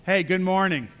Hey, good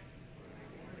morning.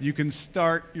 You can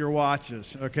start your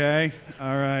watches, okay?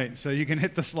 All right, so you can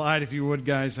hit the slide if you would,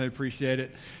 guys. I appreciate it.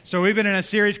 So we've been in a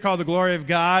series called The Glory of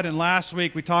God, and last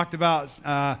week we talked about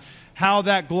how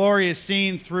that glory is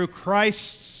seen through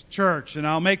Christ's church. And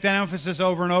I'll make that emphasis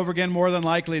over and over again, more than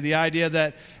likely, the idea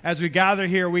that as we gather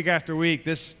here week after week,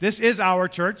 this is our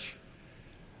church,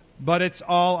 but it's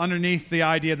all underneath the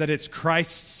idea that it's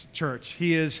Christ's church.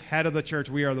 He is head of the church.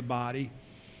 We are the body.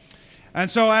 And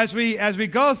so as we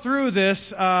go through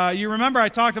this, you remember I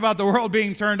talked about the world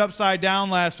being turned upside down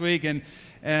last week, and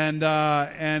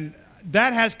that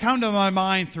has come to my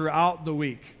mind throughout the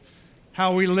week,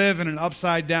 how we live in an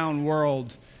upside down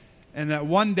world, and that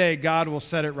one day God will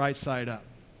set it right side up.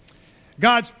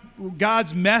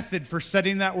 God's method for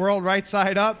setting that world right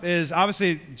side up is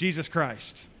obviously Jesus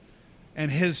Christ and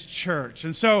His church.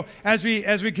 And so as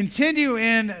we continue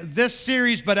in this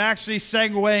series, but actually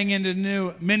segueing into a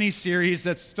new mini-series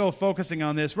that's still focusing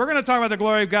on this, we're going to talk about the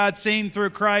glory of God seen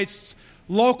through Christ's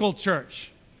local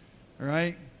church. All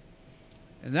right?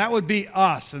 And that would be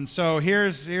us. And so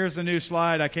here's the new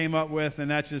slide I came up with, and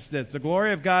that's just this. The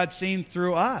glory of God seen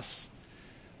through us.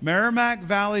 Merrimack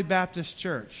Valley Baptist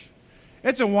Church.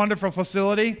 It's a wonderful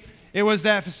facility. It was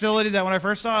that facility that when I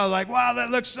first saw it, I was like, wow, that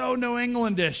looks so New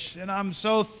Englandish. And I'm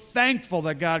so thankful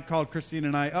that God called Christine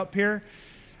and I up here.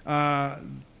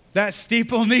 That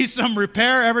steeple needs some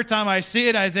repair. Every time I see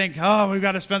it, I think, oh, we've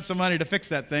got to spend some money to fix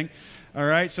that thing. All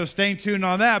right, so stay tuned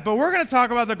on that. But we're going to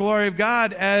talk about the glory of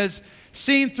God as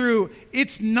seen through,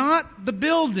 it's not the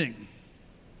building.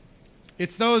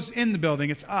 It's those in the building.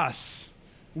 It's us.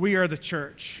 We are the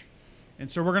church.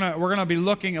 And so we're gonna be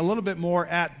looking a little bit more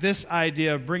at this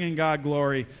idea of bringing God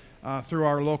glory through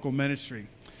our local ministry.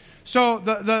 So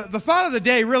the thought of the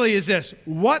day really is this: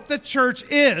 what the church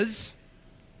is,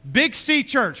 Big C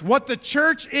Church. What the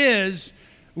church is,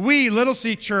 we Little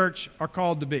C Church are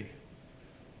called to be.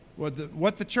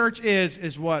 What the church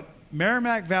is what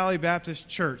Merrimack Valley Baptist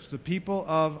Church, the people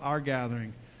of our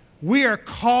gathering, we are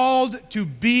called to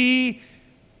be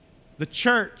the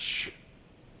church.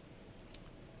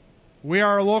 We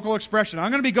are a local expression. I'm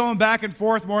going to be going back and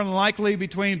forth more than likely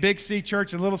between Big C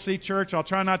Church and Little C Church. I'll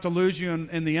try not to lose you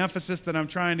in the emphasis that I'm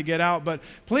trying to get out, but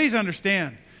please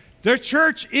understand, their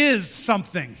church is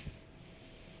something.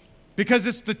 Because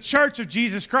it's the church of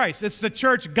Jesus Christ. It's the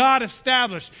church God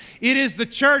established. It is the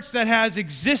church that has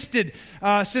existed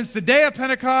since the day of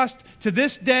Pentecost to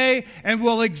this day and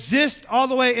will exist all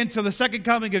the way into the second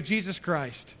coming of Jesus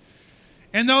Christ.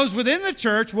 And those within the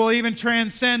church will even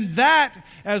transcend that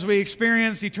as we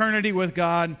experience eternity with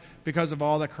God because of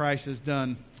all that Christ has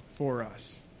done for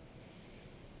us.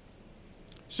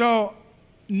 So,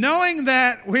 knowing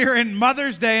that we're in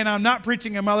Mother's Day, and I'm not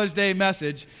preaching a Mother's Day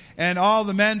message, and all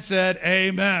the men said,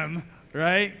 amen,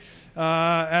 right?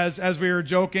 As we were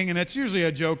joking, and it's usually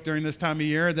a joke during this time of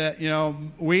year, that,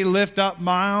 we lift up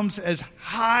moms as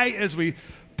high as we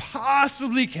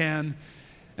possibly can,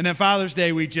 and then Father's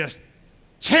Day we just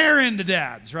tear into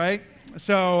dads, right?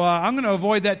 So I'm going to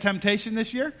avoid that temptation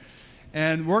this year,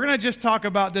 and we're going to just talk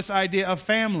about this idea of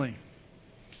family.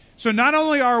 So not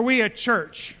only are we a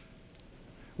church,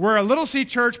 we're a Little C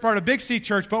Church, part of Big C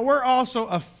Church, but we're also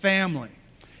a family.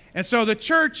 And so the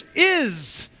church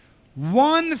is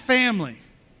one family.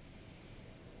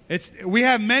 We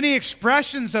have many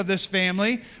expressions of this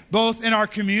family, both in our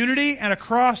community and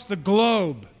across the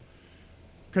globe.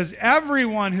 Because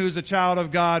everyone who's a child of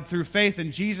God through faith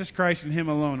in Jesus Christ and Him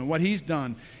alone and what He's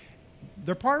done,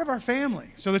 they're part of our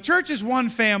family. So the church is one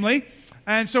family.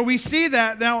 And so we see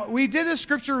that. Now, we did a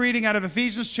scripture reading out of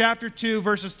Ephesians chapter 2,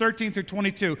 verses 13 through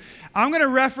 22. I'm going to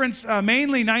reference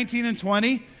mainly 19 and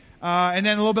 20. And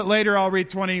then a little bit later, I'll read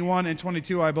 21 and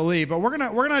 22, I believe. But we're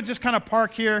gonna just kind of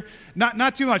park here.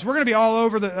 Not too much. We're going to be all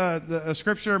over the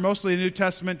scripture, mostly the New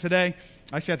Testament today.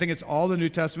 Actually, I think it's all the New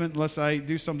Testament, unless I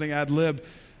do something ad lib,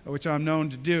 which I'm known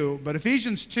to do. But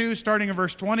Ephesians 2, starting in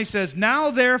verse 20, says,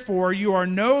 "Now, therefore, you are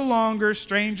no longer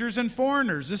strangers and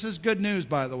foreigners." This is good news,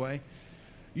 by the way.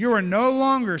 "You are no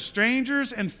longer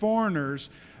strangers and foreigners,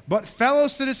 but fellow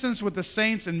citizens with the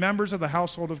saints and members of the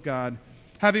household of God,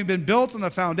 having been built on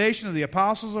the foundation of the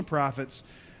apostles and prophets,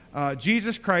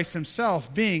 Jesus Christ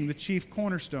Himself being the chief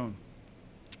cornerstone."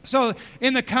 So,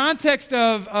 in the context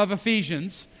of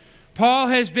Ephesians, Paul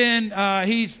has been,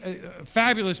 he's a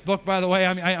fabulous book, by the way.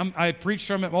 I preached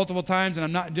from it multiple times, and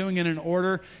I'm not doing it in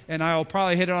order, and I'll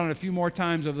probably hit it on it a few more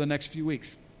times over the next few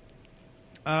weeks.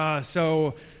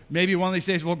 So Maybe one of these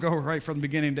days we'll go right from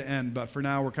beginning to end, but for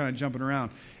now we're kind of jumping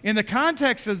around. In the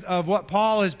context of what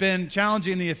Paul has been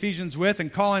challenging the Ephesians with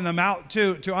and calling them out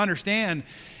to understand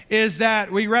is that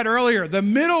we read earlier, the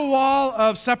middle wall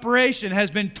of separation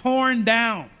has been torn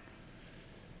down.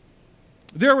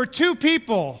 There were two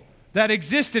people that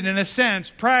existed in a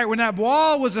sense prior, when that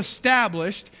wall was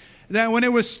established, that when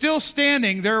it was still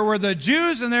standing, there were the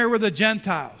Jews and there were the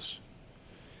Gentiles.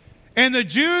 And the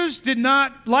Jews did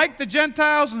not like the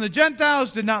Gentiles, and the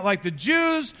Gentiles did not like the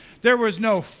Jews. There was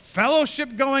no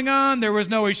fellowship going on. There was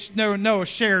no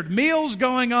shared meals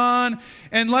going on,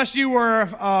 unless you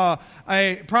were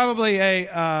probably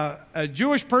a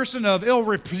Jewish person of ill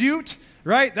repute,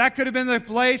 right? That could have been the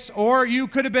place. Or you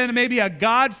could have been maybe a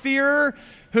God-fearer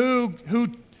who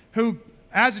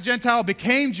as a Gentile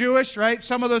became Jewish, right?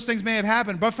 Some of those things may have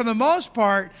happened. But for the most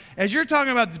part, as you're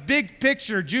talking about the big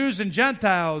picture, Jews and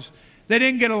Gentiles, they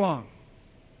didn't get along.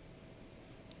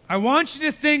 I want you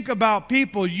to think about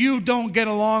people you don't get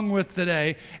along with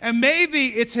today. And maybe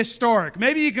it's historic.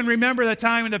 Maybe you can remember the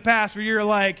time in the past where you're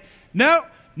like, no,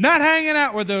 not hanging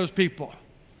out with those people.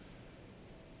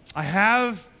 I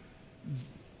have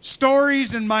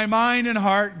stories in my mind and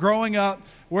heart growing up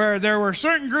where there were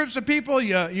certain groups of people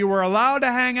you were allowed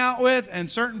to hang out with and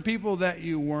certain people that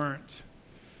you weren't.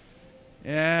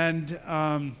 And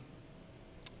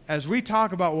as we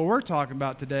talk about what we're talking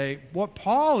about today, what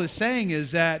Paul is saying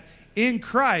is that in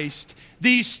Christ,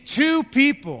 these two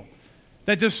people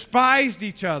that despised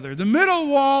each other, the middle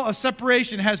wall of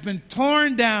separation has been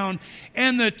torn down,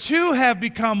 and the two have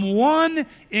become one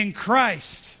in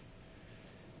Christ.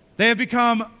 They have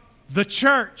become the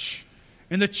church.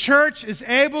 And the church is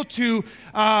able to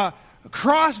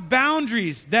cross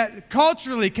boundaries that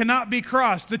culturally cannot be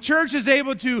crossed. The church is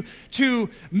able to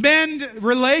mend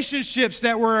relationships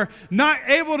that were not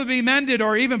able to be mended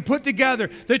or even put together.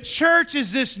 The church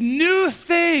is this new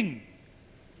thing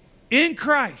in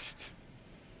Christ.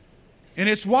 And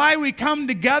it's why we come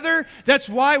together. That's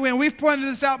why, when we've pointed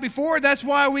this out before, that's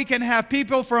why we can have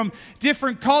people from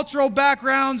different cultural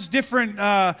backgrounds, different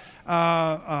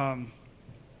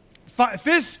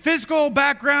physical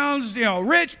backgrounds,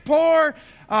 rich, poor,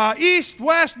 east,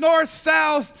 west, north,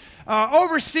 south,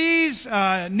 overseas,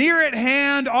 near at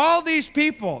hand, all these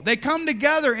people. They come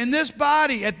together in this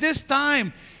body at this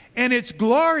time, and it's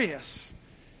glorious.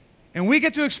 And we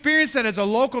get to experience that as a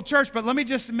local church. But let me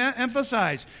just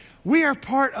emphasize, we are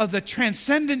part of the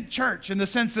transcendent church, in the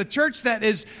sense the church that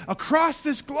is across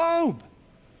this globe.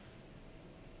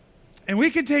 And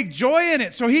we can take joy in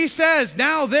it. So he says,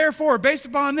 now therefore, based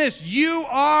upon this, you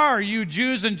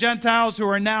Jews and Gentiles who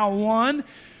are now one,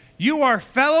 you are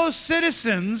fellow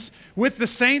citizens with the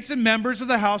saints and members of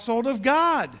the household of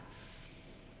God.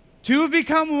 Two have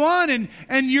become one,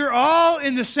 and you're all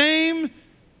in the same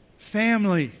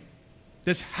family,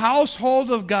 this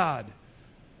household of God.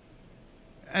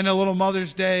 And a little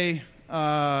Mother's Day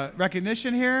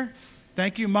recognition here.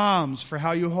 Thank you, moms, for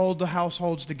how you hold the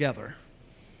households together.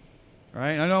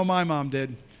 Right? I know my mom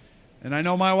did, and I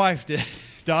know my wife did,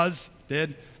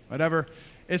 did, whatever.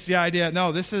 It's the idea.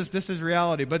 No, this is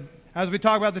reality. But as we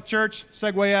talk about the church,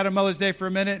 segue out of Mother's Day for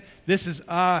a minute, this is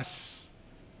us,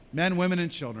 men, women,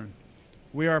 and children.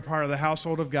 We are a part of the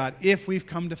household of God if we've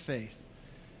come to faith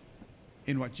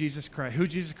in what Jesus Christ, who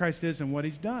Jesus Christ is and what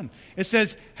He's done. It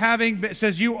says,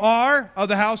 you are of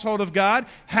the household of God,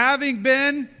 having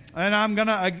been. And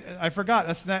I forgot.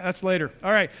 That's later.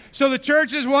 All right. So the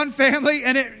church is one family,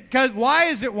 and why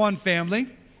is it one family?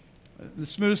 The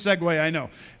smooth segue, I know.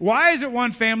 Why is it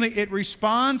one family? It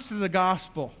responds to the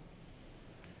gospel.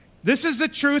 This is the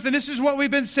truth, and this is what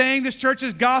we've been saying. This church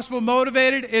is gospel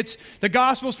motivated. It's the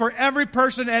gospel's for every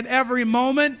person at every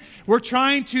moment. We're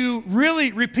trying to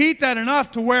really repeat that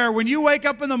enough to where when you wake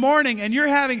up in the morning and you're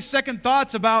having second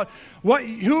thoughts about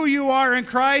who you are in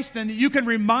Christ, and you can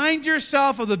remind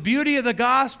yourself of the beauty of the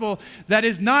gospel, that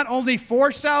is not only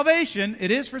for salvation, it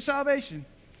is for salvation,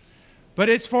 but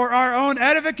it's for our own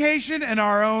edification and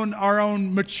our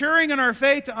own maturing in our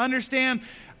faith to understand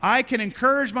I can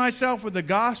encourage myself with the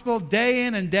gospel day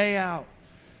in and day out.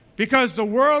 Because the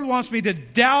world wants me to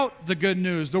doubt the good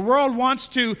news. The world wants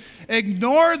to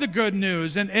ignore the good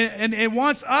news. And it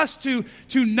wants us to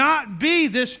not be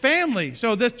this family.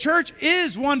 So the church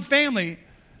is one family.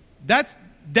 That's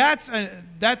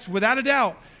without a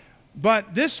doubt.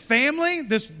 But this family,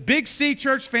 this Big C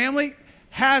church family,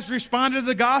 has responded to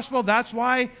the gospel. That's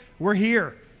why we're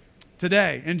here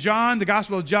today. In John, the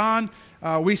Gospel of John,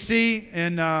 we see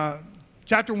in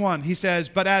chapter 1, he says,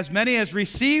 but as many as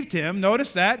received him,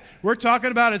 notice that, we're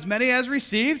talking about as many as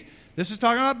received. This is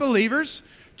talking about believers.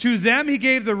 To them he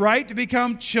gave the right to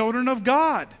become children of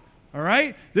God. All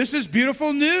right? This is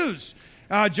beautiful news.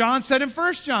 John said in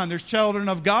 1 John, there's children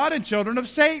of God and children of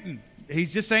Satan.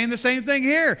 He's just saying the same thing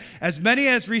here. As many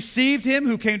as received him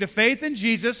who came to faith in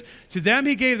Jesus, to them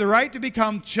he gave the right to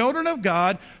become children of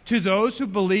God, to those who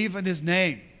believe in his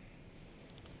name.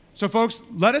 So folks,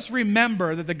 let us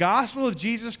remember that the gospel of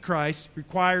Jesus Christ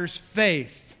requires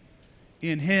faith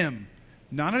in him,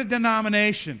 not a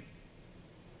denomination.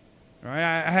 All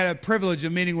right, I had a privilege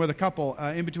of meeting with a couple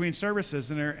in between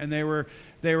services, and they were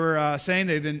saying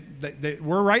they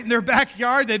were right in their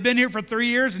backyard. They'd been here for 3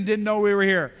 years and didn't know we were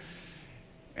here.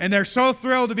 And they're so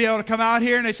thrilled to be able to come out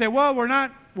here, and they say, well, we're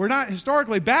not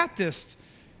historically Baptist.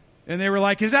 And they were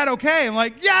like, is that okay? I'm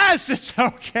like, yes, it's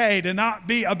okay to not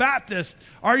be a Baptist.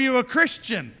 Are you a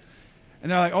Christian?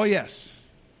 And they're like, oh, yes.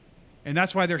 And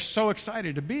that's why they're so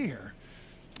excited to be here.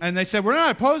 And they said, we're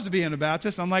not opposed to being a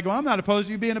Baptist. I'm like, well, I'm not opposed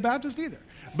to you being a Baptist either.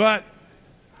 But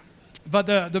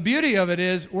the beauty of it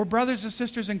is we're brothers and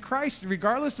sisters in Christ,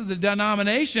 regardless of the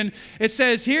denomination. It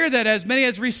says here that as many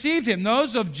as received him,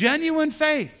 those of genuine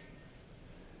faith,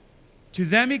 to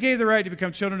them he gave the right to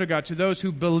become children of God, to those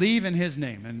who believe in his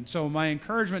name. And so my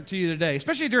encouragement to you today,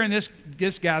 especially during this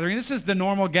gathering, this is the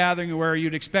normal gathering where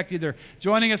you'd expect either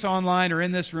joining us online or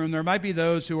in this room. There might be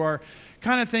those who are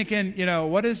kind of thinking,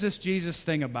 what is this Jesus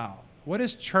thing about? What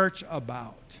is church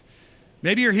about?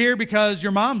 Maybe you're here because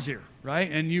your mom's here,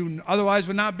 right? And you otherwise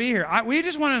would not be here. We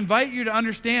just want to invite you to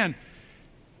understand,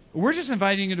 we're just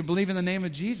inviting you to believe in the name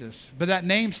of Jesus. But that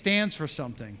name stands for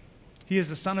something. He is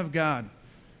the Son of God,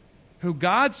 who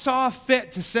God saw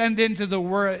fit to send into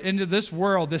this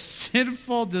world, this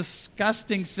sinful,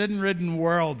 disgusting, sin-ridden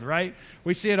world, right?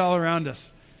 We see it all around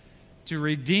us, to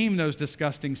redeem those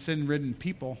disgusting, sin-ridden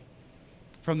people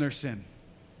from their sin.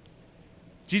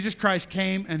 Jesus Christ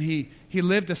came and he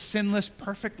lived a sinless,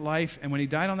 perfect life, and when he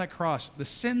died on that cross, the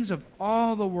sins of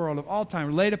all the world, of all time,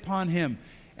 were laid upon him.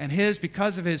 And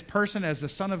because of his person as the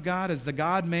Son of God, as the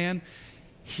God-man,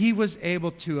 he was able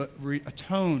to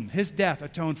atone. His death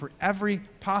atoned for every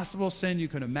possible sin you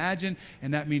could imagine,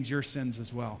 and that means your sins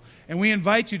as well. And we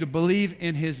invite you to believe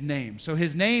in his name. So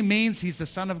his name means he's the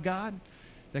Son of God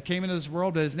that came into this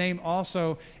world, but his name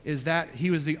also is that he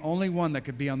was the only one that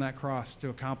could be on that cross to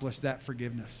accomplish that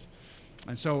forgiveness.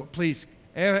 And so please,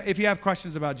 if you have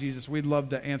questions about Jesus, we'd love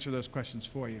to answer those questions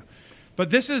for you. But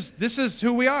this is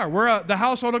who we are. We're the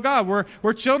household of God.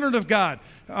 We're children of God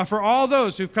for all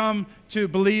those who've come to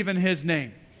believe in his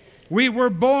name. We were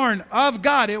born of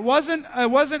God. It wasn't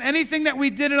anything that we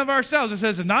did of ourselves. It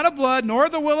says, not of blood, nor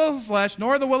the will of the flesh,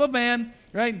 nor the will of man,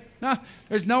 right? No,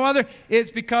 there's no other.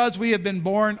 It's because we have been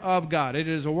born of God. It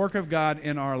is a work of God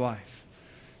in our life.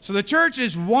 So the church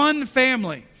is one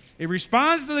family. It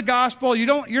responds to the gospel.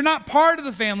 You're not part of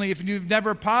the family if you've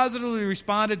never positively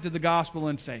responded to the gospel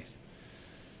in faith.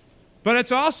 But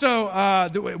it's also,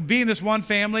 being this one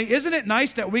family, isn't it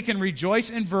nice that we can rejoice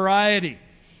in variety?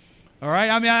 All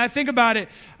right? I mean, I think about it.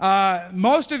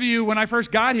 Most of you, when I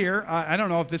first got here, I don't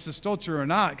know if this is still true or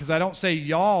not, because I don't say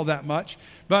y'all that much,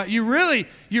 but you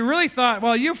really thought,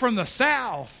 well, you're from the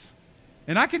South.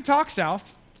 And I can talk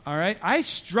South, all right? I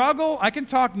struggle. I can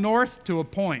talk north to a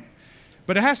point,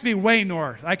 but it has to be way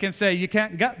north. I can say you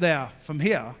can't get there from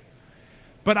here.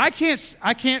 But I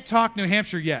can't talk New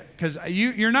Hampshire yet because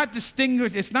you're not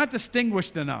distinguished. It's not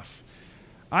distinguished enough.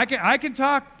 I can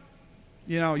talk,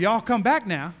 y'all come back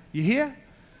now. You hear?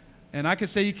 And I can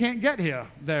say you can't get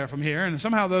there from here, and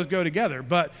somehow those go together.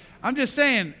 But I'm just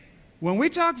saying, when we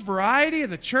talk variety of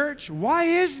the church, why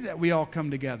is it that we all come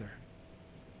together?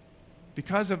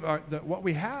 Because of what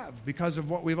we have, because of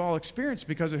what we've all experienced,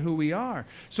 because of who we are.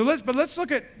 So let's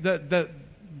look at the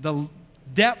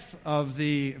depth of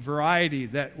the variety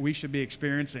that we should be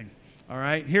experiencing. All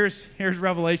right, here's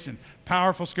Revelation,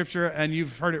 powerful scripture, and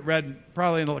you've heard it read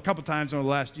probably a couple times over the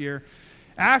last year.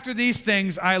 After these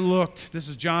things I looked, this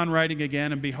is John writing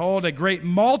again, and behold, a great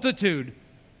multitude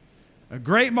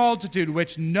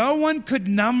which no one could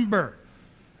number,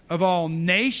 of all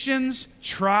nations,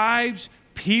 tribes,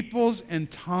 peoples, and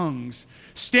tongues,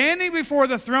 standing before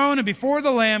the throne and before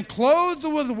the Lamb, clothed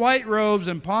with white robes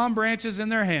and palm branches in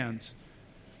their hands,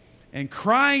 and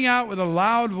crying out with a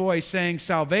loud voice, saying,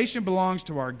 salvation belongs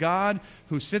to our God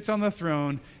who sits on the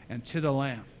throne and to the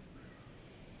Lamb.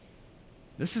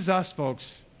 This is us,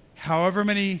 folks, however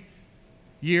many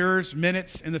years,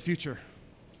 minutes in the future,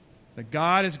 that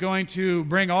God is going to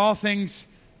bring all things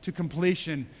to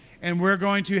completion, and we're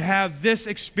going to have this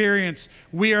experience.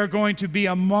 We are going to be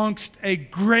amongst a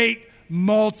great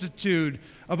multitude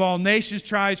of all nations,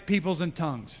 tribes, peoples, and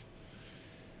tongues.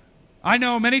 I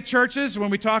know many churches, when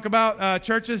we talk about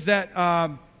churches,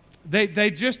 that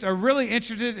they just are really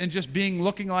interested in just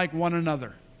looking like one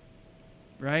another.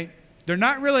 right? They're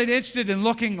not really interested in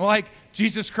looking like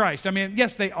Jesus Christ. I mean,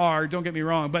 yes, they are, don't get me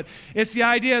wrong, but it's the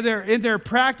idea in their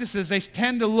practices, they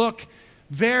tend to look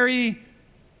very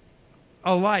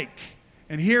alike.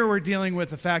 And here we're dealing with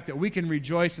the fact that we can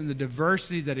rejoice in the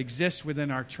diversity that exists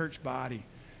within our church body.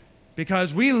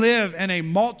 Because we live in a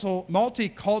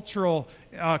multicultural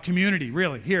community,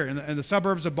 really, here in the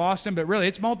suburbs of Boston, but really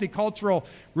it's multicultural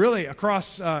really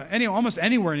across almost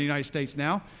anywhere in the United States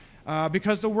now,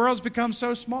 because the world's become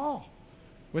so small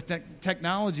with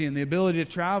technology and the ability to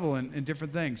travel and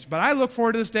different things. But I look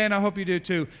forward to this day, and I hope you do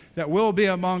too, that we'll be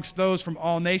amongst those from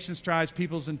all nations, tribes,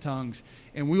 peoples, and tongues,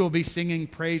 and we will be singing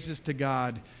praises to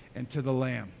God and to the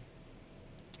Lamb.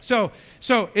 So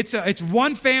it's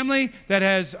one family that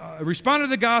has responded to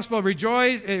the gospel,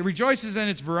 it rejoices in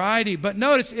its variety, but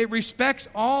notice it respects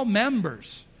all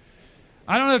members.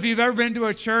 I don't know if you've ever been to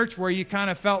a church where you kind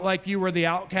of felt like you were the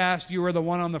outcast, you were the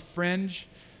one on the fringe.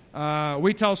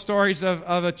 We tell stories of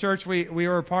a church we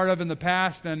were a part of in the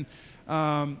past, and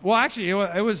I'll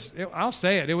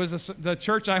say it. It was the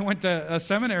church I went to a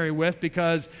seminary with,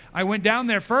 because I went down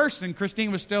there first, and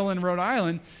Christine was still in Rhode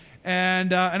Island.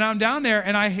 And I'm down there,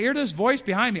 and I hear this voice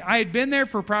behind me. I had been there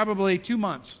for probably 2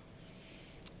 months.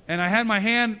 And I had my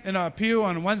hand in a pew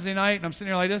on Wednesday night, and I'm sitting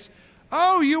there like this.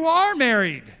 Oh, you are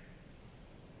married.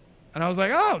 And I was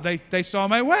like, oh, they saw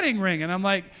my wedding ring. And I'm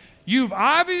like, you've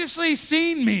obviously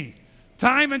seen me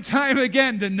time and time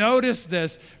again to notice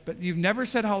this, but you've never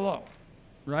said hello,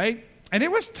 right? And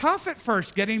it was tough at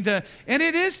first and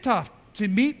it is tough to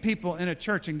meet people in a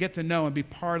church and get to know and be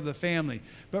part of the family.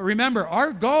 But remember,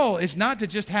 our goal is not to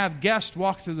just have guests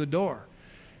walk through the door.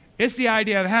 It's the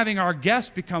idea of having our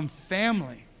guests become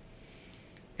family,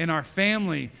 and our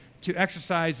family to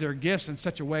exercise their gifts in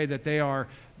such a way that they are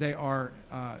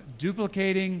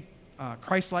duplicating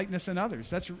Christ-likeness in others.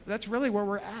 That's really where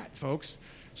we're at, folks.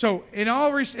 So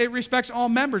it respects all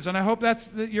members, and I hope that's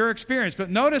your experience. But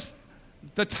notice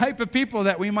the type of people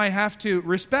that we might have to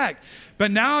respect.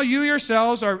 But now you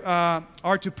yourselves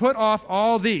are to put off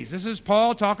all these. This is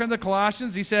Paul talking to the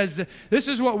Colossians. He says, this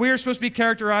is what we're supposed to be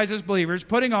characterized as believers,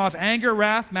 putting off anger,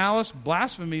 wrath, malice,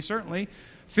 blasphemy, certainly,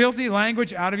 filthy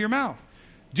language out of your mouth.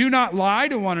 Do not lie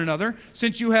to one another,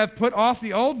 since you have put off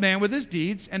the old man with his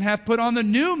deeds, and have put on the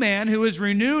new man who is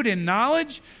renewed in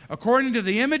knowledge according to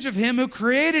the image of him who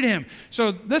created him.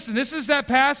 So listen, this is that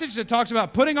passage that talks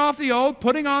about putting off the old,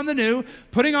 putting on the new,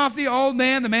 putting off the old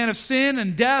man, the man of sin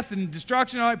and death and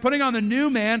destruction, putting on the new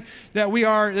man, that we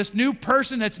are this new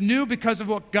person that's new because of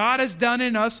what God has done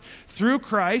in us through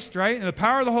Christ, right? And the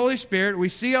power of the Holy Spirit. We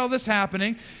see all this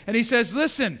happening. And he says,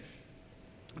 listen,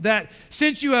 that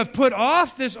since you have put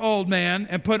off this old man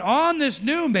and put on this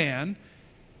new man,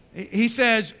 he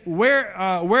says,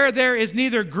 where there is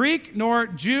neither Greek nor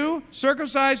Jew,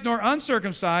 circumcised nor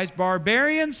uncircumcised,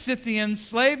 barbarian, Scythian,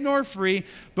 slave nor free,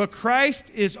 but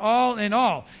Christ is all in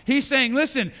all. He's saying,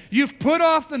 listen, you've put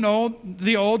off the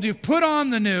old, you've put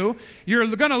on the new. You're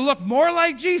going to look more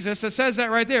like Jesus. It says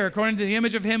that right there, according to the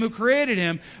image of him who created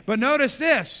him. But notice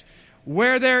this.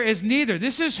 Where there is neither.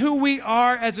 This is who we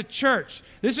are as a church.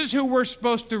 This is who we're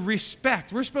supposed to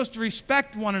respect. We're supposed to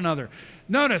respect one another.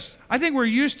 Notice, I think we're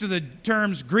used to the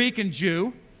terms Greek and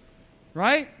Jew,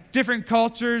 right? Different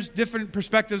cultures, different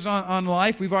perspectives on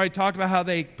life. We've already talked about how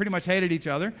they pretty much hated each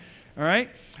other, all right?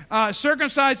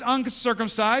 Circumcised,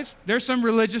 uncircumcised. There's some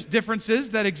religious differences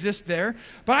that exist there.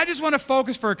 But I just want to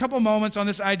focus for a couple moments on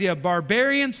this idea of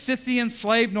barbarian, Scythian,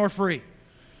 slave nor free.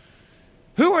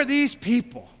 Who are these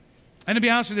people? And to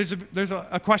be honest with you, there's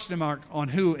a question mark on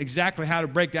how to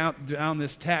break down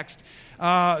this text.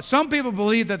 Some people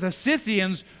believe that the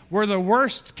Scythians were the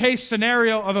worst case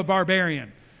scenario of a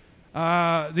barbarian.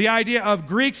 The idea of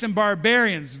Greeks and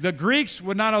barbarians. The Greeks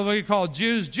would not only call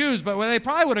Jews, but they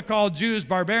probably would have called Jews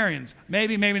barbarians.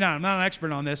 Maybe not. I'm not an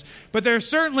expert on this. But there's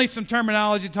certainly some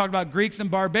terminology to talk about Greeks and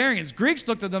barbarians. Greeks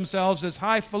looked at themselves as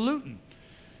highfalutin,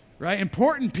 right?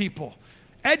 Important people.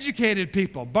 Educated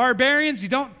people. Barbarians, you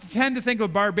don't tend to think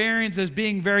of barbarians as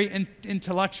being very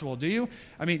intellectual, do you?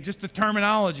 I mean, just the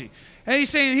terminology. And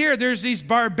he's saying here, there's these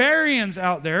barbarians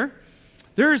out there.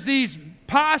 There's these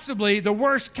possibly the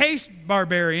worst case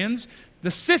barbarians, the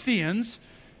Scythians,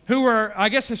 who were, I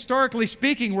guess historically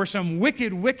speaking, were some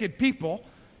wicked people,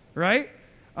 right?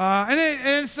 And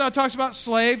it talks about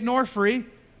slave nor free,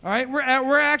 all right?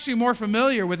 We're actually more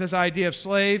familiar with this idea of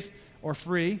slave or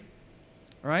free.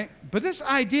 Right? But this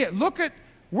idea,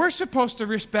 we're supposed to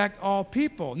respect all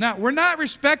people. Now, we're not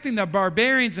respecting the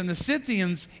barbarians and the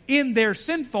Scythians in their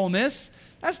sinfulness.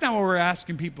 That's not what we're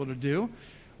asking people to do.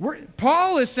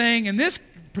 Paul is saying in this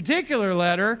particular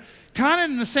letter, kind of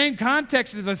in the same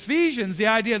context of Ephesians, the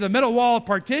idea of the middle wall of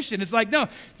partition, it's like, no,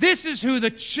 this is who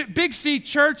the Big C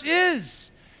church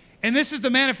is. And this is the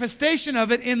manifestation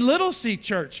of it in Little C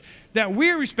church, that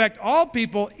we respect all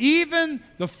people, even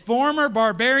the former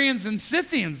barbarians and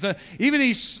Scythians. Even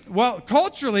these, well,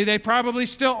 culturally, they probably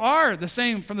still are the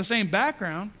same, from the same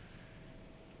background.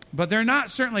 But they're not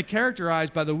certainly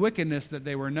characterized by the wickedness that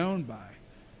they were known by.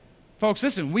 Folks,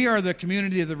 listen, we are the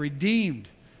community of the redeemed.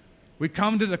 We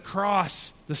come to the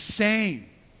cross the same.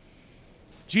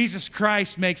 Jesus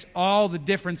Christ makes all the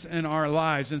difference in our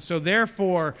lives. And so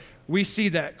therefore, we see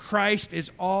that Christ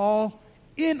is all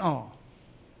in all.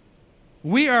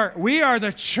 We are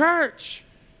the church.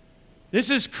 This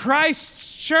is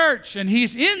Christ's church, and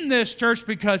he's in this church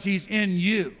because he's in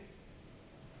you.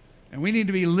 And we need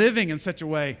to be living in such a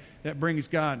way that brings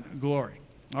God glory.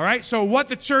 All right, so what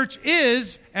the church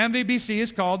is, MVBC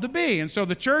is called to be. And so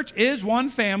the church is one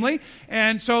family,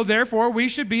 and so therefore we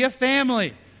should be a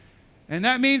family. And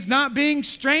that means not being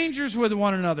strangers with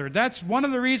one another. That's one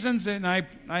of the reasons, and I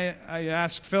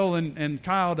asked Phil and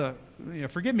Kyle to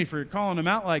forgive me for calling them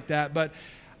out like that, but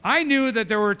I knew that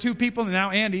there were two people, and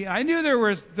now Andy, I knew there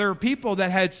were people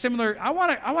that had similar, I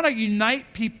want to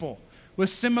unite people with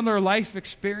similar life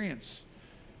experience.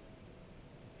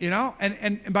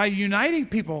 And by uniting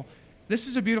people, this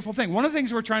is a beautiful thing. One of the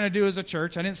things we're trying to do as a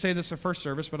church, I didn't say this the first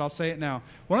service, but I'll say it now.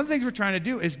 One of the things we're trying to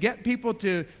do is get people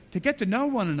to get to know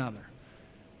one another,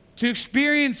 to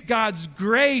experience God's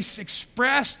grace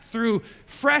expressed through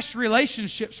fresh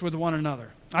relationships with one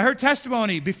another. I heard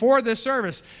testimony before this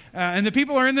service, and the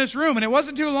people are in this room, and it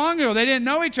wasn't too long ago. They didn't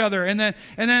know each other, and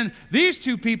then these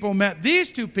two people met these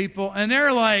two people, and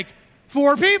they're like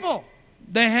 4 people.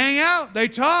 They hang out, they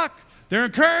talk, they're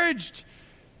encouraged.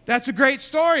 That's a great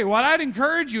story. What I'd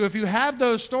encourage you, if you have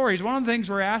those stories, one of the things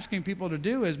we're asking people to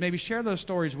do is maybe share those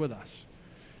stories with us.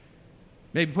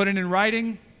 Maybe put it in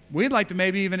writing. We'd like to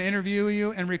maybe even interview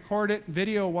you and record it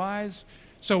video-wise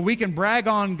so we can brag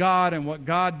on God and what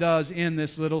God does in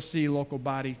this Little C local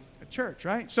body church,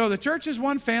 right? So the church is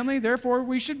one family, therefore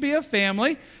we should be a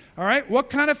family. All right, what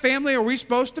kind of family are we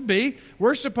supposed to be?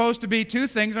 We're supposed to be 2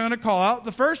 things I'm going to call out.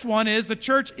 The first one is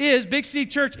Big C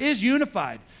Church is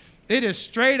unified. It is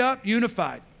straight up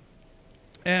unified.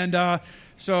 And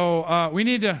so we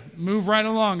need to move right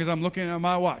along as I'm looking at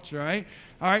my watch, all right?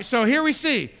 All right, so here we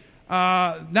see.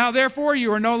 Now, therefore,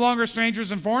 you are no longer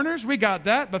strangers and foreigners. We got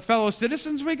that. But fellow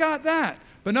citizens, we got that.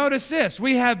 But notice this.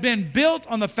 We have been built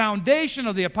on the foundation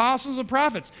of the apostles and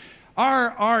prophets.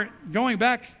 Our going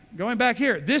back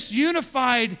here, this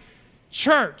unified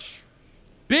church,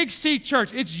 Big C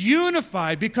Church, it's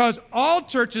unified because all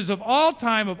churches of all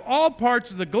time, of all parts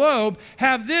of the globe,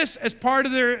 have this as part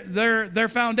of their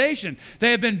foundation.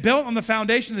 They have been built on the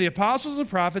foundation of the apostles and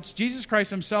prophets, Jesus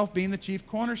Christ himself being the chief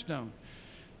cornerstone.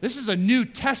 This is a New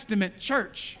Testament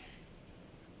church.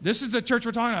 This is the church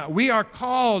we're talking about. We are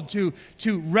called to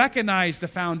recognize the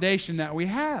foundation that we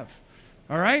have.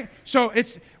 All right? So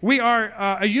we are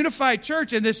a unified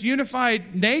church, and this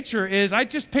unified nature is, I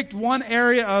just picked one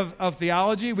area of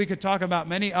theology. We could talk about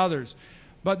many others.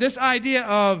 But this idea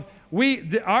of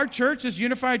our church, this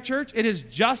unified church, it is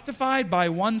justified by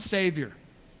one Savior.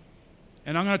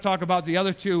 And I'm going to talk about the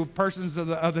other 2 persons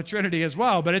of the Trinity as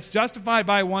well. But it's justified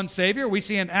by one Savior. We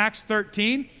see in Acts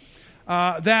 13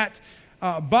 that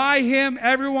by him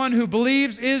everyone who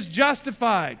believes is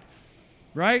justified.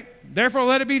 Right? Therefore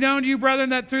let it be known to you, brethren,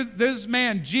 that through this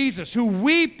man, Jesus, who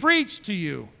we preach to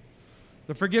you,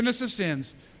 the forgiveness of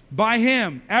sins, by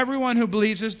him everyone who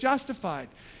believes is justified.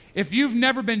 If you've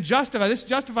never been justified, this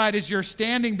justified is your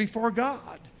standing before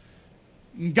God.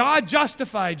 God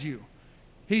justified you.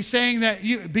 He's saying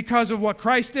that because of what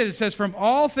Christ did, it says, from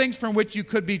all things from which you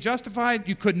could be justified,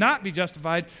 you could not be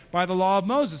justified by the law of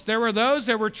Moses. There were those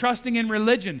that were trusting in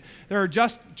religion. They were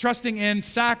just trusting in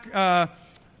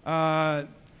they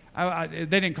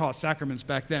didn't call it sacraments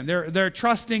back then. They're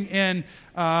trusting in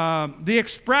the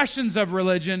expressions of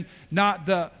religion, not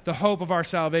the hope of our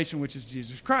salvation, which is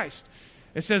Jesus Christ.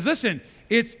 It says, listen,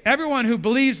 it's everyone who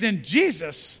believes in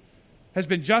Jesus has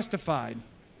been justified.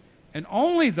 And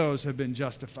only those have been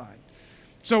justified.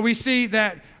 So we see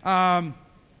that a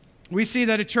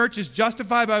church is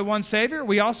justified by one Savior.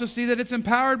 We also see that it's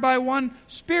empowered by one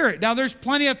Spirit. Now, there's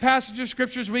plenty of passages of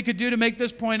Scriptures we could do to make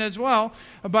this point as well,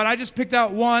 but I just picked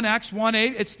out one, Acts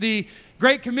 1:8. It's the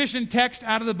Great Commission text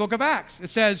out of the book of Acts. It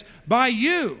says, but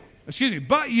you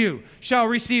shall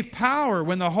receive power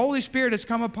when the Holy Spirit has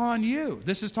come upon you.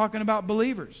 This is talking about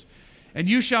believers. And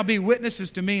you shall be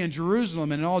witnesses to me in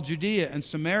Jerusalem and in all Judea and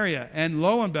Samaria. And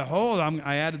lo and behold,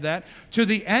 I added that, to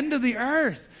the end of the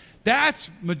earth. That's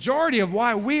majority of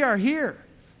why we are here.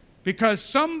 Because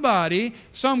somebody,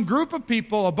 some group of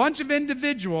people, a bunch of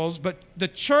individuals, but the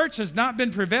church has not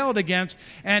been prevailed against,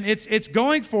 and it's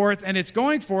going forth, and it's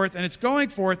going forth, and it's going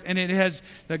forth, and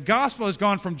the gospel has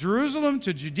gone from Jerusalem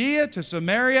to Judea to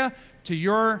Samaria to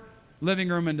your living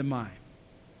room and to mine.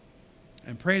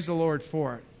 And praise the Lord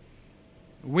for it.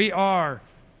 We are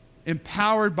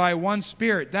empowered by one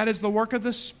Spirit. That is the work of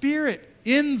the Spirit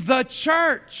in the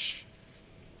church.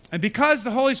 And because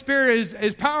the Holy Spirit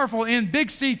is powerful in Big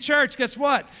C Church, guess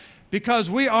what? Because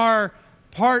we are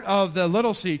part of the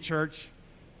Little C Church,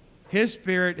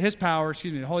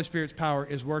 the Holy Spirit's power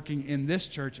is working in this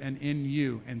church and in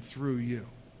you and through you.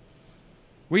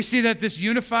 We see that this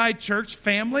unified church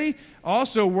family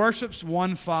also worships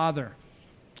one Father.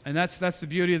 And that's the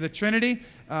beauty of the Trinity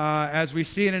as we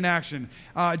see it in action.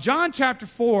 John chapter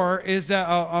 4 is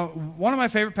one of my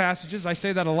favorite passages. I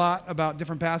say that a lot about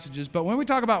different passages. But when we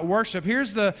talk about worship,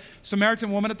 here's the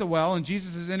Samaritan woman at the well, and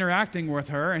Jesus is interacting with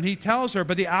her. And he tells her,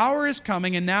 but the hour is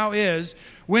coming, and now is,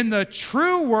 when the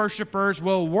true worshipers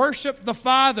will worship the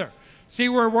Father. See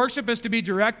where worship is to be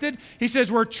directed? He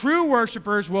says, where true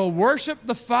worshipers will worship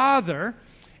the Father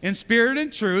in spirit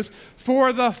and truth,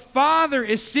 for the Father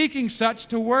is seeking such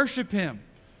to worship him.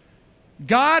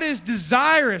 God is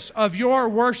desirous of your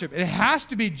worship. It has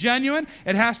to be genuine.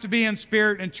 It has to be in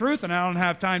spirit and truth. And I don't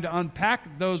have time to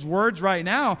unpack those words right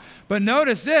now. But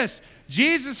notice this.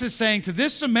 Jesus is saying to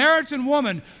this Samaritan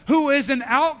woman who is an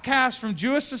outcast from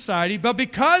Jewish society, but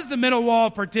because the middle wall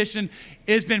of partition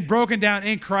has been broken down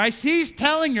in Christ, he's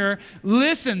telling her,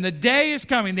 listen, the day is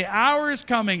coming, the hour is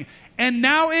coming, and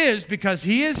now is, because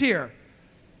he is here,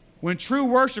 when true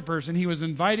worshipers, and he was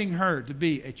inviting her to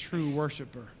be a true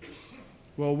worshiper,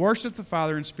 will worship the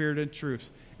Father in spirit and truth.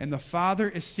 And the Father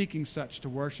is seeking such to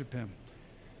worship him.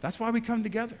 That's why we come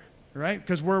together, right?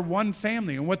 Because we're one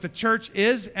family. And what the church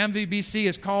is, MVBC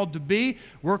is called to be,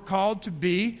 we're called to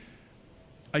be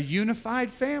a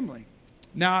unified family.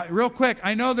 Now, real quick,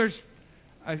 I know there's,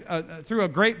 through a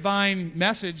grapevine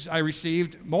message I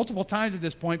received multiple times at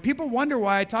this point, people wonder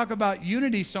why I talk about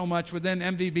unity so much within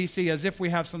MVBC as if we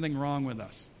have something wrong with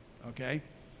us, okay?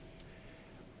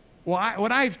 Well,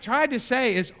 what I've tried to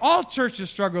say is all churches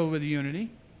struggle with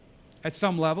unity at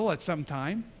some level, at some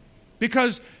time,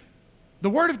 because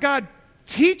the Word of God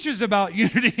teaches about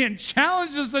unity and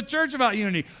challenges the church about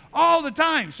unity all the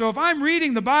time. So if I'm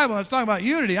reading the Bible and it's talking about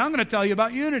unity, I'm going to tell you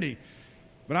about unity.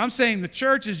 But I'm saying the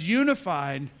church is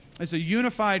unified. It's a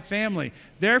unified family.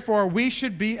 Therefore, we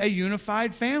should be a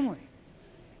unified family.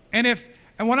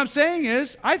 And what I'm saying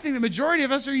is, I think the majority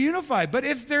of us are unified. But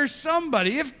if there's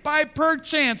somebody, if by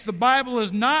perchance the Bible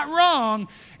is not wrong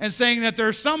and saying that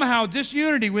there's somehow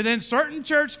disunity within certain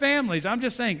church families, I'm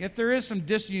just saying, if there is some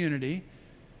disunity,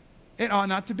 it ought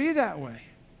not to be that way.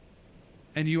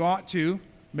 And you ought to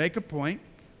make a point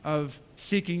of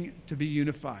seeking to be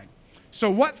unified. So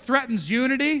what threatens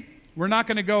unity? We're not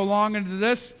going to go long into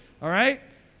this, all right?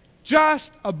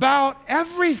 Just about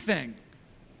everything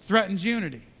threatens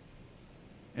unity.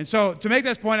 And so to make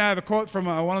this point, I have a quote from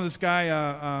one of this guy,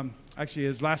 actually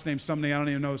his last name's something, I don't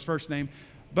even know his first name,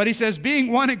 but he says,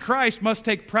 being one in Christ must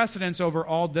take precedence over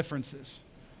all differences.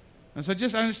 And so I'll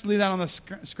just leave that on the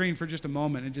screen for just a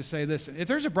moment and just say this. If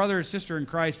there's a brother or sister in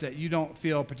Christ that you don't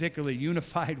feel particularly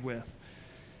unified with,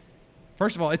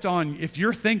 first of all, if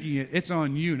you're thinking it, it's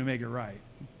on you to make it right.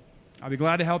 I'll be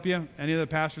glad to help you. Any of the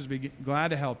pastors will be glad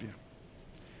to help you.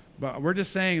 But we're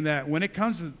just saying that when it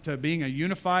comes to being a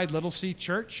unified Little C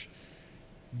church,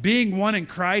 being one in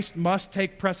Christ must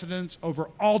take precedence over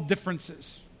all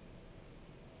differences.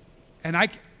 And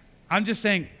I'm just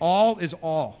saying all is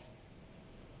all.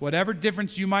 Whatever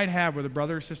difference you might have with a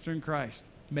brother or sister in Christ,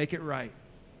 make it right.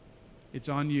 It's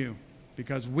on you,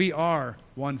 because we are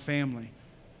one family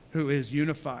who is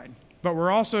unified. But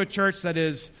we're also a church that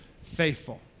is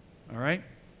faithful, all right?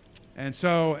 And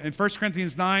so in 1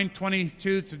 Corinthians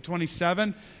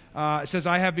 9:22-27, it says,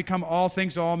 I have become all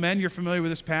things to all men. You're familiar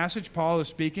with this passage. Paul is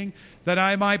speaking, that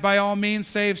I might by all means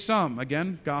save some.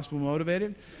 Again, gospel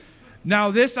motivated.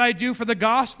 Now this I do for the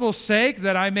gospel's sake,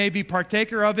 that I may be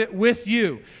partaker of it with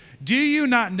you. Do you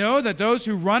not know that those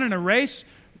who run in a race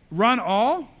run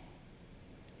all,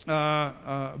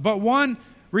 but one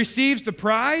receives the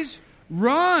prize?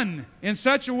 Run in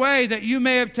such a way that you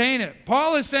may obtain it.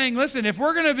 Paul is saying, listen, if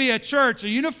we're going to be a church, a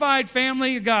unified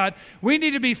family of God, we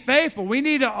need to be faithful. We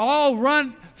need to all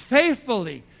run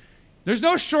faithfully. There's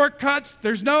no shortcuts.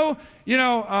 There's no,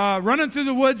 running through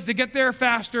the woods to get there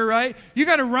faster, right? You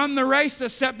got to run the race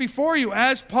that's set before you,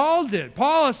 as Paul did.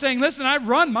 Paul is saying, listen, I've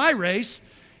run my race.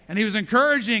 And he was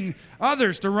encouraging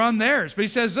others to run theirs. But he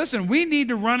says, listen, we need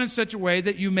to run in such a way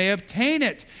that you may obtain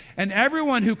it. And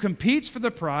everyone who competes for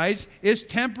the prize is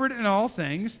temperate in all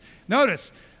things.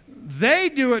 Notice, they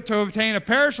do it to obtain a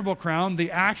perishable crown,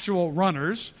 the actual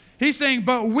runners. He's saying,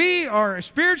 but we are,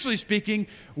 spiritually speaking,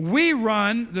 we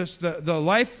run the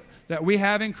life that we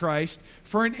have in Christ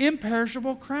for an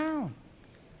imperishable crown.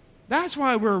 That's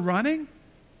why we're running.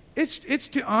 It's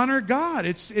to honor God.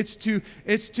 It's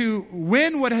to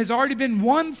win what has already been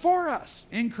won for us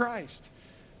in Christ.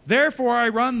 Therefore I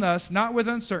run thus, not with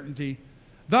uncertainty.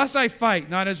 Thus I fight,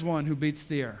 not as one who beats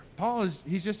the air.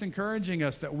 He's just encouraging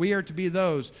us that we are to be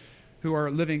those who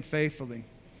are living faithfully.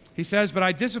 He says, but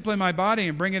I discipline my body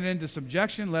and bring it into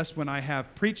subjection, lest when I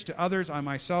have preached to others, I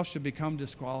myself should become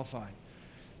disqualified.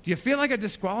 Do you feel like a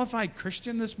disqualified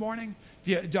Christian this morning?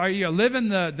 Are you living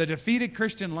the defeated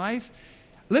Christian life?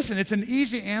 Listen, it's an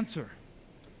easy answer.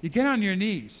 You get on your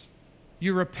knees.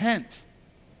 You repent.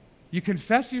 You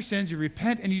confess your sins. You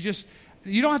repent, and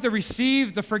you don't have to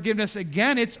receive the forgiveness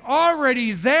again. It's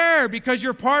already there because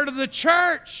you're part of the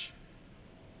church.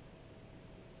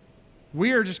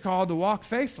 We are just called to walk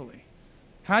faithfully.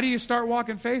 How do you start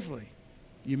walking faithfully?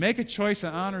 You make a choice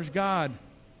that honors God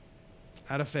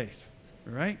out of faith.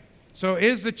 All right? So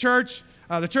is the church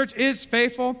is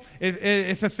faithful.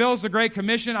 It fulfills the Great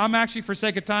Commission. I'm actually, for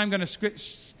sake of time, going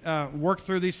to work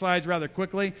through these slides rather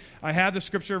quickly. I have the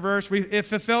scripture verse. It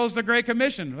fulfills the Great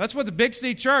Commission. That's what the Big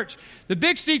C Church. The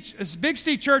Big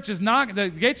C Church is not the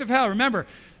gates of hell. Remember,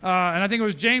 and I think it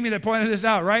was Jamie that pointed this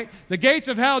out, right? The gates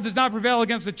of hell does not prevail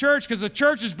against the church because the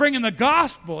church is bringing the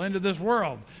gospel into this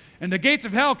world. And the gates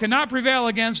of hell cannot prevail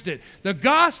against it. The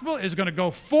gospel is going to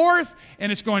go forth,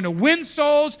 and it's going to win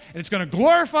souls, and it's going to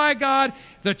glorify God.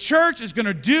 The church is going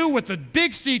to do what the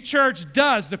Big C Church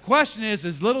does. The question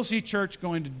is Little C Church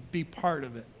going to be part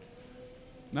of it?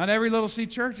 Not every Little C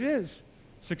Church is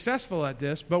successful at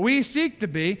this, but we seek to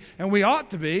be, and we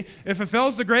ought to be. It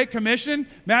fulfills the Great Commission.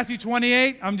 Matthew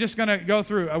 28, I'm just going to go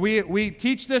through. We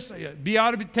teach this. You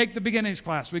ought to take the beginnings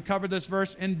class. We covered this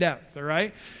verse in depth, all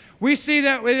right? We see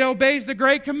that it obeys the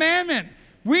Great Commandment.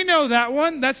 We know that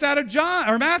one. That's out of John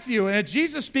or Matthew. And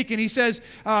Jesus speaking, he says,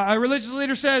 a religious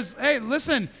leader says, "Hey,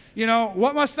 listen,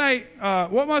 what must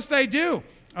I do?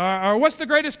 Or what's the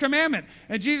greatest commandment?"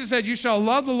 And Jesus said, "You shall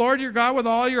love the Lord your God with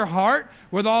all your heart,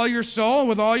 with all your soul, and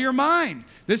with all your mind.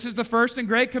 This is the first and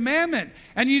great commandment."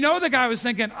 And the guy was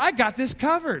thinking, "I got this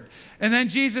covered." And then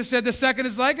Jesus said, "The second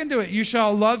is likened to it. You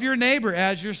shall love your neighbor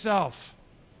as yourself.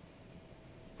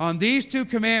 On these two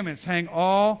commandments hang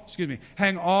all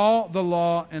the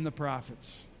law and the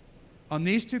prophets." On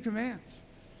these two commands.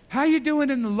 How are you doing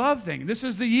in the love thing? This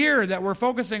is the year that we're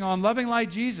focusing on loving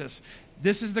like Jesus.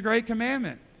 This is the Great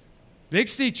Commandment. Big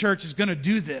C Church is going to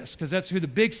do this because that's who the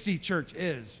Big C Church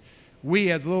is. We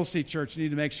as Little C Church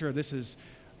need to make sure this is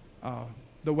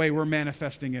the way we're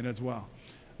manifesting it as well.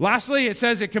 Lastly, it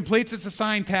says it completes its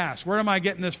assigned task. Where am I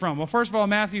getting this from? Well, first of all,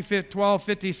 Matthew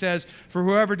 12:50 says, "For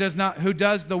who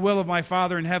does the will of my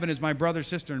Father in heaven is my brother,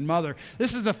 sister, and mother."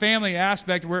 This is the family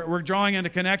aspect. We're drawing into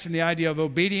connection the idea of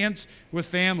obedience with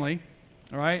family.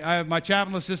 All right, I have my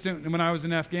chaplain assistant when I was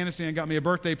in Afghanistan got me a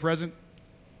birthday present,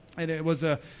 and it was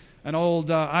an old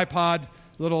iPod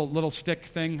little stick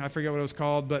thing. I forget what it was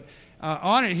called, but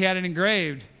on it he had it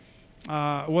engraved.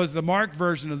 Was the marked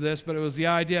version of this, but it was the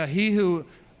idea: he who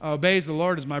obeys the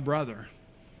Lord is my brother,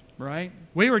 right?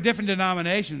 We were different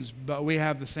denominations, but we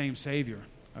have the same Savior,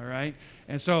 all right?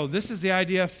 And so this is the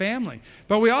idea of family.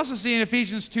 But we also see in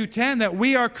Ephesians 2:10 that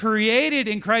we are created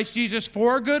in Christ Jesus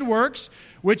for good works,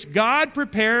 which God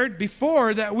prepared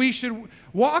before that we should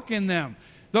walk in them.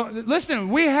 Listen,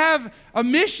 we have a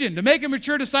mission to make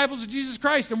mature disciples of Jesus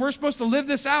Christ, and we're supposed to live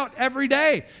this out every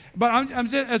day. But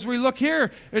as we look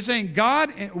here, it's saying,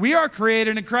 we are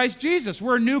created in Christ Jesus.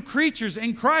 We're new creatures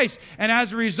in Christ. And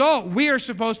as a result, we are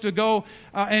supposed to go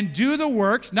and do the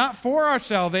works, not for our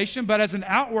salvation, but as an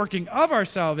outworking of our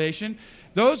salvation,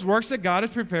 those works that God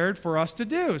has prepared for us to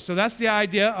do. So that's the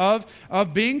idea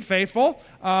of being faithful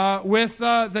with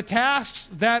the tasks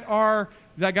that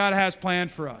God has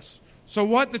planned for us. So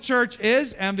what the church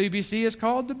is, MVBC is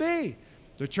called to be.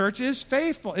 The church is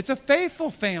faithful. It's a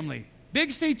faithful family.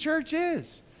 Big C Church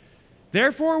is.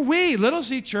 Therefore, we, Little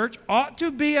C Church, ought to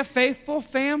be a faithful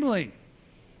family.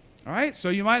 All right? So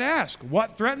you might ask,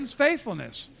 what threatens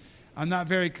faithfulness? I'm not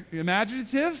very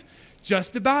imaginative.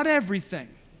 Just about everything.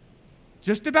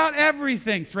 Just about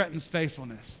everything threatens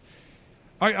faithfulness.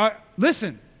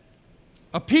 Listen,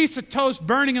 A piece of toast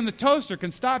burning in the toaster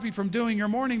can stop you from doing your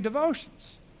morning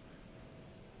devotions.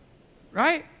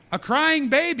 Right? A crying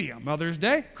baby on Mother's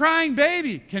Day, crying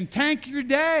baby can tank your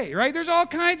day, right? There's all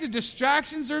kinds of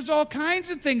distractions. There's all kinds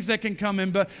of things that can come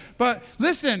in. But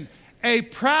listen, a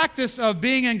practice of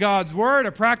being in God's Word,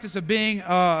 a practice of being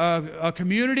a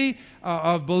community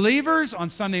of believers on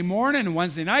Sunday morning and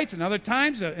Wednesday nights and other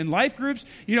times in life groups,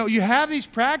 you have these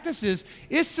practices.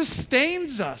 It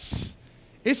sustains us.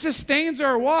 It sustains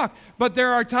our walk. But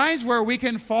there are times where we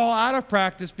can fall out of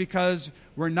practice because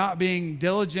we're not being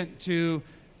diligent to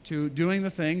doing the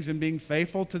things and being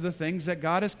faithful to the things that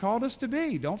God has called us to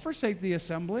be. Don't forsake the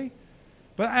assembly.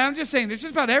 But I'm just saying, there's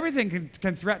just about everything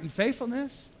can threaten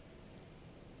faithfulness.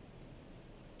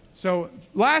 So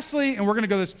lastly, and we're going to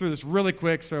go through this really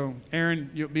quick, so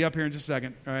Aaron, you'll be up here in just a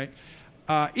second, all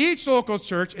right? Each local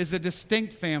church is a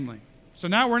distinct family. So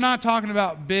now we're not talking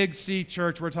about Big C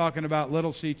Church, we're talking about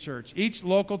Little C Church. Each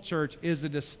local church is a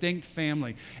distinct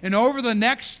family. And over the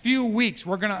next few weeks,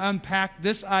 we're going to unpack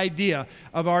this idea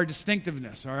of our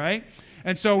distinctiveness, all right?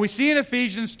 And so we see in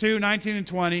Ephesians 2, 19 and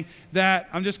 20, that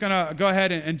I'm just going to go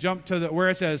ahead and jump to where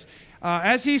it says,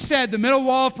 as he said, the middle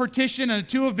wall of partition and the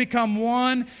two have become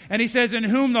one. And he says, in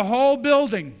whom the whole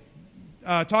building,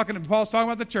 Paul's talking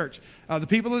about the church, the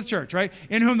people of the church, right?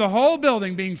 In whom the whole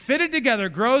building, being fitted together,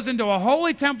 grows into a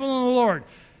holy temple in the Lord.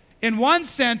 In one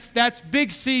sense, that's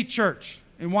Big C Church,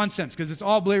 in one sense, because it's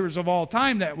all believers of all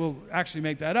time that will actually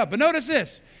make that up. But notice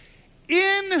this.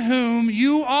 In whom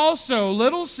you also,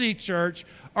 Little C Church,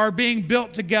 are being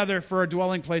built together for a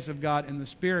dwelling place of God in the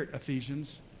Spirit,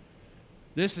 Ephesians.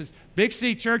 This is, Big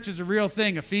C Church is a real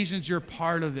thing. Ephesians, you're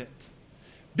part of it.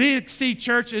 Big C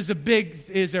Church is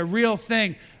a real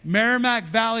thing. Merrimack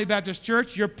Valley Baptist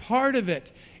Church, you're part of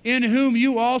it. In whom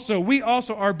we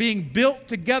also are being built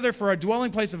together for a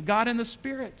dwelling place of God in the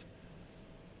Spirit.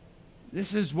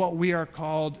 This is what we are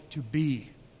called to be.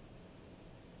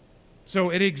 So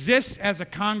it exists as a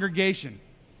congregation.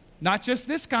 Not just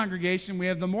this congregation, we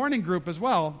have the morning group as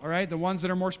well, all right? The ones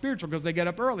that are more spiritual because they get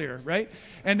up earlier, right?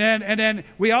 And then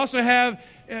we also have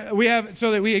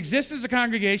so that we exist as a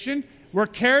congregation, we're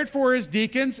cared for as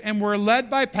deacons, and we're led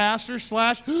by pastors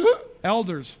 /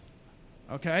 elders,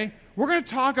 okay? We're going to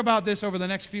talk about this over the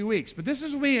next few weeks, but this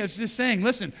is me. It's just saying,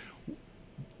 listen,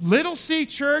 Little C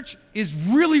Church is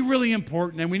really, really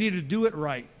important, and we need to do it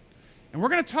right. And we're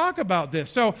going to talk about this.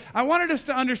 So I wanted us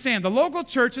to understand the local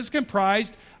church is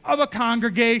comprised of a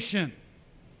congregation.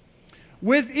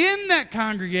 Within that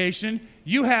congregation,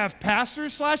 you have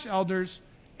pastors / elders,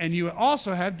 and you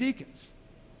also have deacons.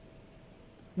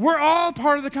 We're all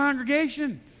part of the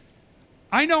congregation.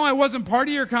 I know I wasn't part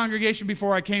of your congregation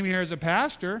before I came here as a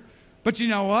pastor, but you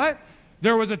know what?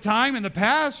 There was a time in the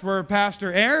past where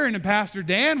Pastor Aaron and Pastor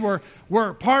Dan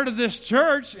were part of this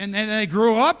church, and they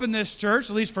grew up in this church,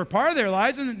 at least for part of their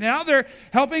lives, and now they're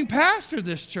helping pastor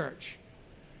this church.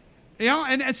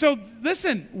 And so,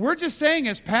 listen, we're just saying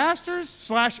as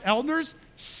pastors / elders,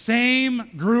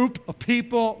 same group of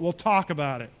people will talk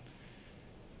about it.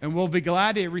 And we'll be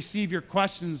glad to receive your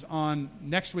questions on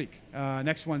next week,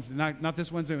 next Wednesday, not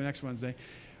this Wednesday, but next Wednesday.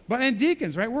 But in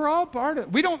deacons, right, we're all part of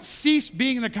it. We don't cease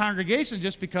being in the congregation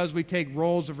just because we take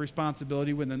roles of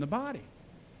responsibility within the body.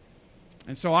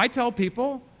 And so I tell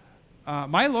people,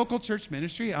 my local church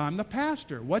ministry, I'm the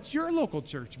pastor. What's your local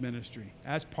church ministry?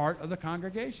 As part of the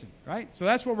congregation, right? So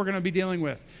that's what we're going to be dealing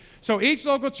with. So each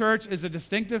local church is a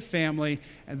distinctive family,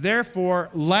 and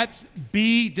therefore, let's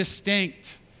be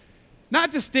distinct.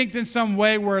 Not distinct in some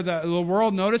way where the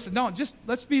world notices. No, just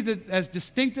let's be as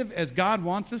distinctive as God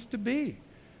wants us to be.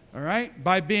 All right?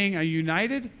 By being a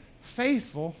united,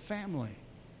 faithful family.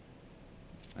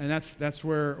 And that's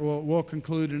where we'll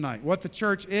conclude tonight. What the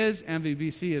church is,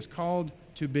 MVBC is called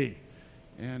to be.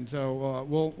 And so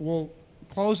we'll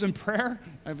close in prayer.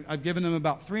 I've given them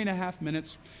about 3.5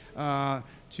 minutes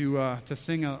to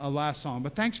sing a last song.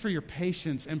 But thanks for your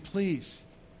patience, and please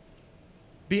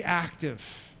be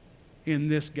active in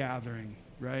this gathering,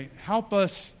 right? Help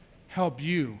us help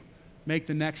you make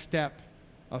the next step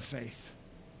of faith.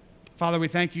 Father, we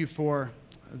thank you for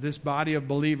this body of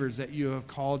believers that you have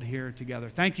called here together.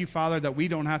 Thank you, Father, that we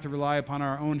don't have to rely upon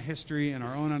our own history and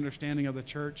our own understanding of the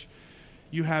church.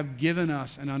 You have given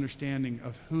us an understanding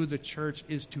of who the church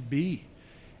is to be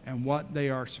and what they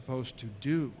are supposed to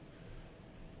do.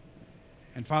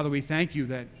 And Father, we thank you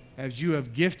that as you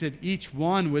have gifted each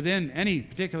one within any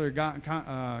particular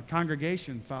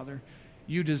congregation, Father,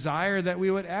 you desire that we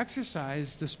would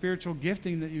exercise the spiritual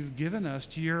gifting that you've given us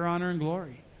to your honor and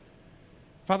glory.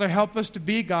 Father, help us to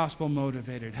be gospel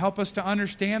motivated. Help us to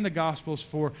understand the gospels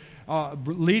for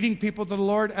leading people to the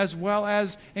Lord, as well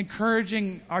as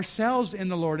encouraging ourselves in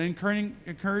the Lord,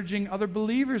 encouraging other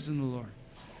believers in the Lord.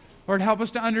 Lord, help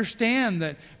us to understand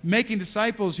that making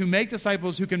disciples who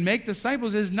can make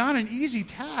disciples is not an easy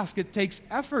task. It takes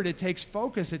effort, it takes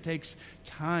focus, it takes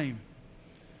time.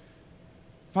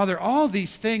 Father, all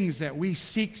these things that we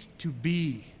seek to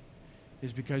be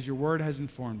is because your word has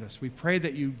informed us. We pray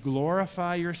that you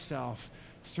glorify yourself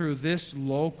through this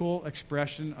local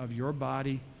expression of your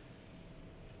body.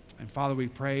 And Father, we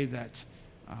pray that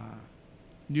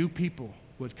new people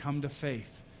would come to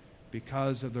faith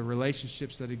because of the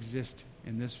relationships that exist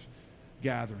in this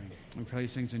gathering. We pray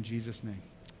these things in Jesus' name.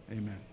 Amen.